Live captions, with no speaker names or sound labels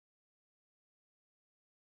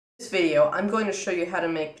In this video, I'm going to show you how to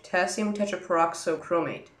make potassium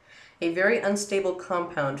tetraperoxochromate, a very unstable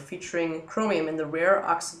compound featuring chromium in the rare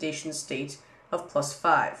oxidation state of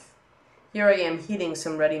 +5. Here I am heating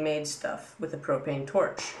some ready-made stuff with a propane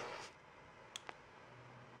torch.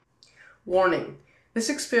 Warning: this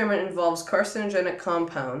experiment involves carcinogenic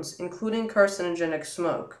compounds, including carcinogenic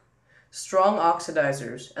smoke, strong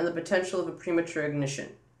oxidizers, and the potential of a premature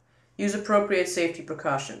ignition. Use appropriate safety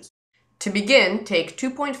precautions. To begin, take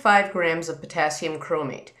 2.5 grams of potassium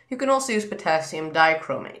chromate. You can also use potassium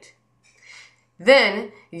dichromate.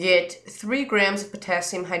 Then, get 3 grams of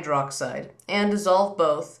potassium hydroxide and dissolve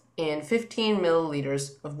both in 15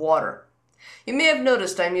 milliliters of water. You may have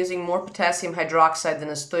noticed I'm using more potassium hydroxide than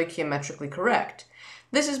is stoichiometrically correct.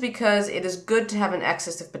 This is because it is good to have an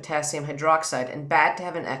excess of potassium hydroxide and bad to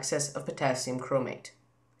have an excess of potassium chromate.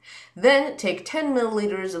 Then take 10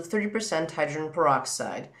 milliliters of 30% hydrogen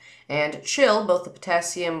peroxide and chill both the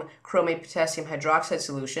potassium chromate potassium hydroxide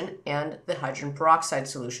solution and the hydrogen peroxide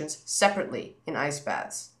solutions separately in ice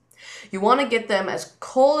baths. You want to get them as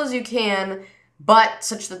cold as you can, but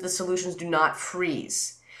such that the solutions do not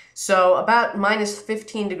freeze. So about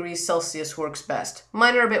 -15 degrees Celsius works best.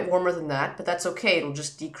 Mine are a bit warmer than that, but that's okay, it'll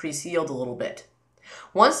just decrease yield a little bit.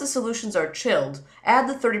 Once the solutions are chilled, add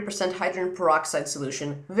the 30% hydrogen peroxide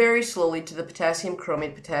solution very slowly to the potassium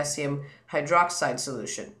chromate potassium hydroxide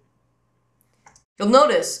solution. You'll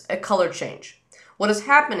notice a color change. What is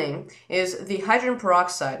happening is the hydrogen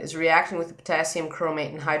peroxide is reacting with the potassium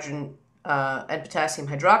chromate and potassium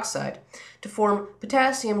hydroxide to form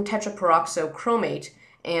potassium tetraperoxochromate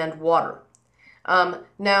and water.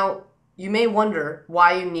 Now, you may wonder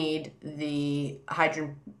why you need the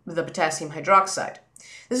potassium hydroxide.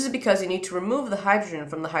 This is because you need to remove the hydrogen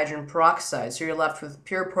from the hydrogen peroxide, so you're left with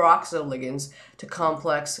pure peroxo ligands to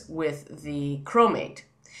complex with the chromate.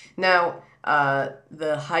 Now,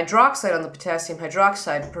 the hydroxide on the potassium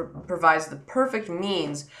hydroxide provides the perfect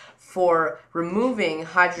means for removing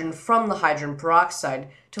hydrogen from the hydrogen peroxide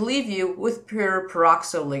to leave you with pure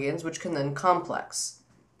peroxo ligands, which can then complex.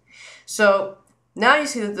 So, now you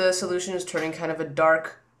see that the solution is turning kind of a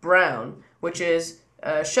dark brown, which is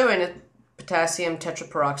showing that potassium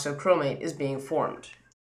tetraperoxochromate is being formed.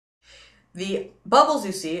 The bubbles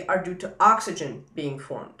you see are due to oxygen being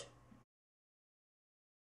formed.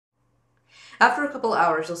 After a couple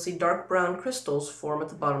hours, you'll see dark brown crystals form at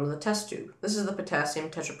the bottom of the test tube. This is the potassium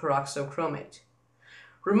tetraperoxochromate.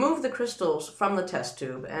 Remove the crystals from the test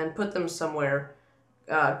tube and put them somewhere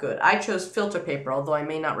good. I chose filter paper, although I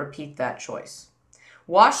may not repeat that choice.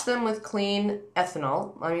 Wash them with clean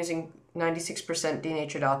ethanol. I'm using 96%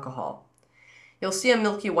 denatured alcohol. You'll see a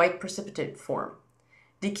milky white precipitate form.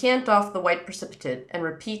 Decant off the white precipitate and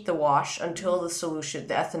repeat the wash until the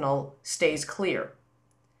ethanol, stays clear.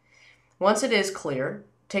 Once it is clear,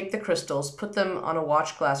 take the crystals, put them on a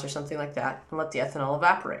watch glass or something like that, and let the ethanol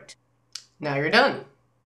evaporate. Now you're done.